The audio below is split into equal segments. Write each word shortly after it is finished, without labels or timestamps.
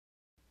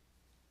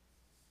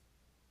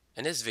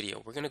In this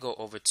video, we're going to go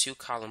over two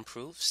column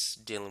proofs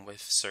dealing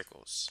with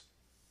circles.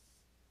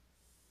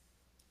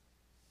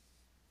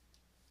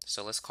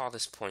 So let's call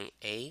this point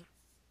A,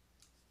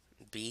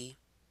 B,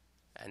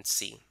 and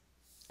C,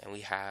 and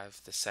we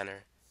have the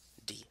center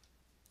D.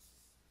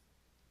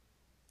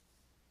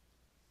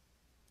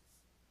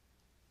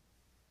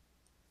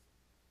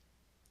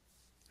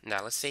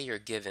 Now let's say you're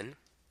given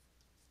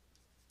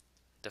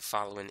the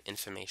following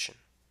information.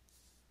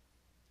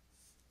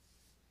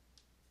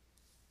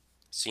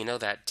 So you know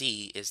that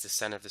D is the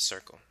center of the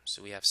circle.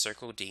 So we have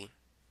circle D,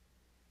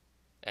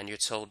 and you're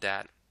told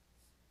that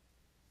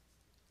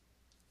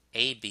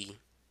AB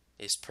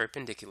is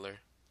perpendicular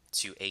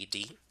to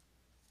AD,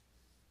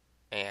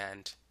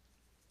 and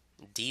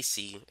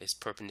DC is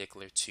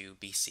perpendicular to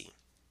BC.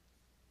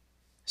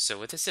 So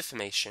with this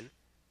information,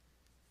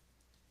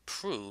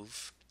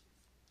 prove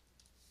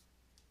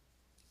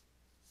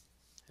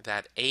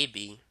that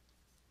AB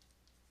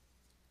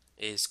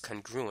is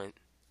congruent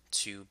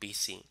to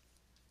BC.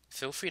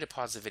 Feel free to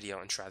pause the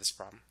video and try this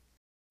problem.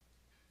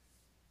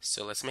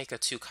 So let's make a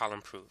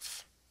two-column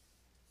proof.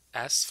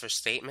 S for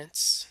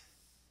statements,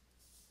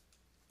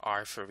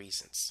 R for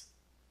reasons.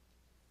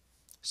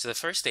 So the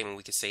first statement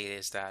we could say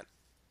is that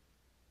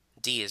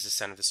D is the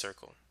center of the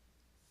circle.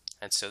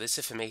 And so this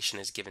information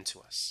is given to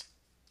us.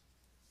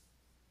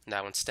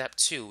 Now in step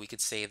 2, we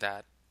could say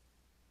that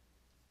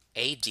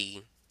AD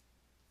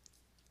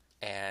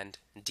and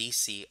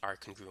DC are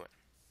congruent.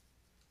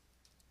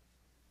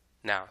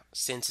 Now,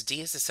 since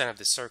D is the center of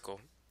the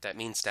circle, that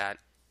means that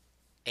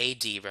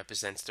AD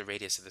represents the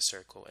radius of the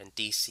circle and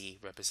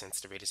DC represents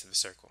the radius of the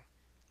circle,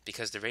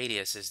 because the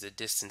radius is the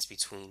distance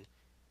between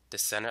the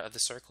center of the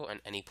circle and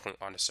any point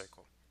on the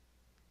circle.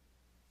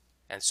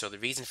 And so the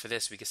reason for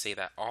this, we could say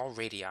that all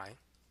radii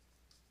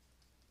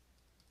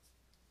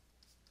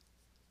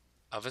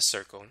of a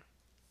circle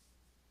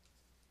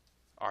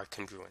are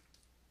congruent.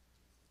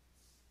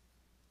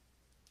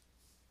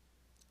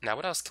 Now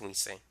what else can we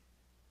say?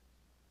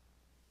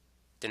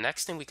 The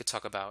next thing we could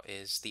talk about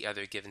is the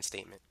other given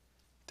statement,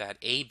 that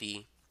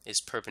AB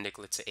is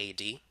perpendicular to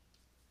AD,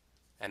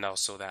 and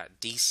also that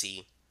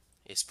DC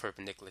is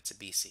perpendicular to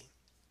BC.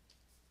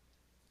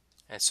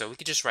 And so we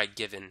could just write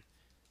given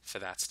for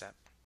that step.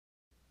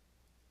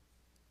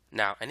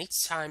 Now,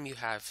 anytime you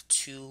have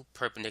two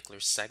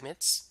perpendicular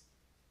segments,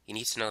 you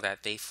need to know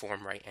that they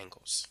form right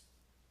angles.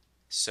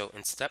 So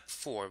in step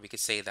 4, we could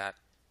say that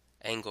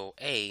angle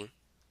A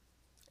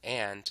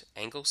and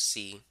angle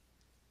C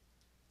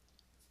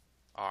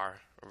are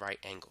right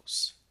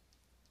angles.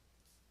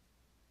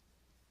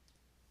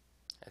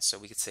 And so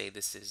we could say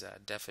this is a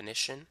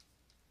definition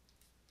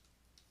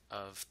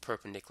of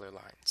perpendicular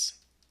lines.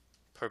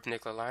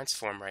 Perpendicular lines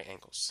form right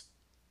angles.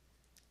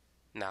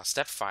 Now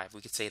step 5,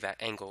 we could say that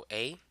angle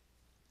A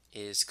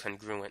is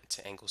congruent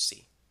to angle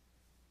C.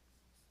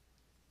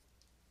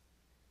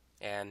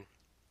 And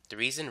the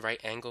reason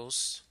right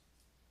angles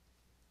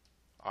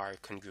are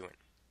congruent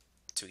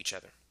to each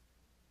other.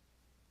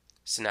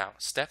 So now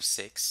step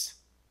 6,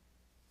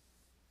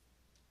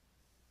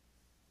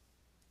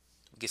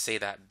 we could say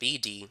that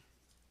BD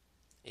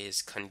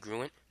is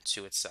congruent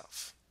to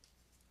itself.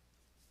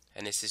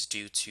 And this is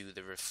due to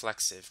the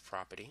reflexive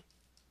property.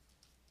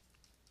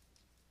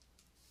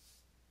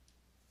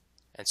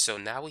 And so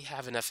now we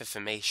have enough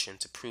information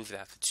to prove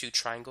that the two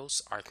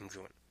triangles are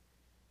congruent.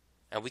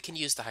 And we can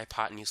use the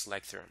hypotenuse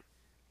leg theorem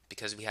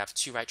because we have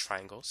two right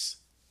triangles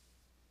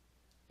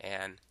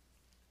and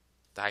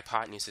the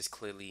hypotenuse is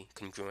clearly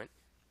congruent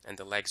and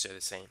the legs are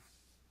the same.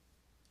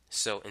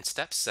 So in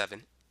step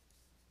 7,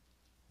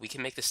 we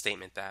can make the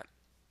statement that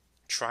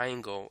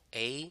triangle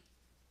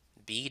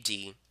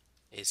ABD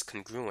is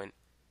congruent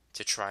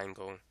to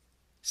triangle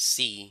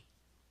CBD.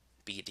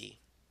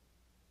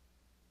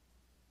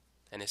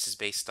 And this is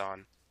based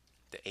on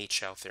the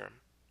HL theorem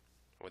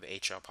or the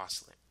HL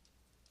postulate.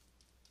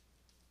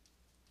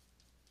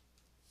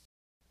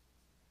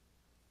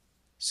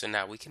 So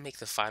now we can make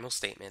the final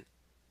statement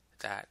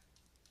that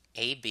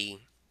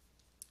AB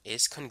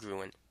is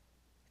congruent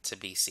to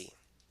BC.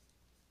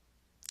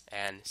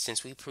 And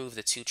since we proved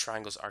the two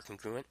triangles are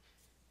congruent,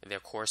 their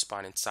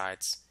corresponding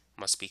sides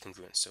must be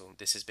congruent. So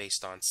this is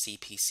based on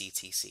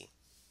CPCTC.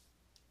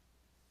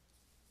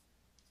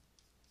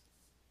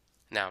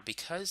 Now,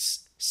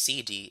 because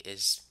CD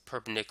is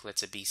perpendicular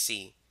to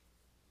BC,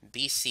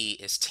 BC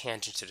is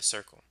tangent to the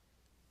circle.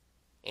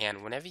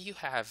 And whenever you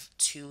have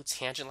two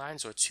tangent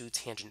lines or two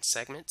tangent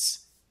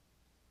segments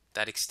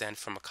that extend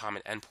from a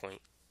common endpoint,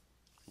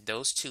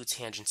 those two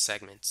tangent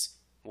segments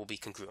will be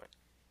congruent.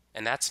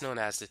 And that's known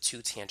as the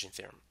two tangent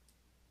theorem.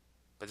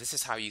 But this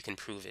is how you can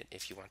prove it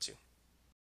if you want to.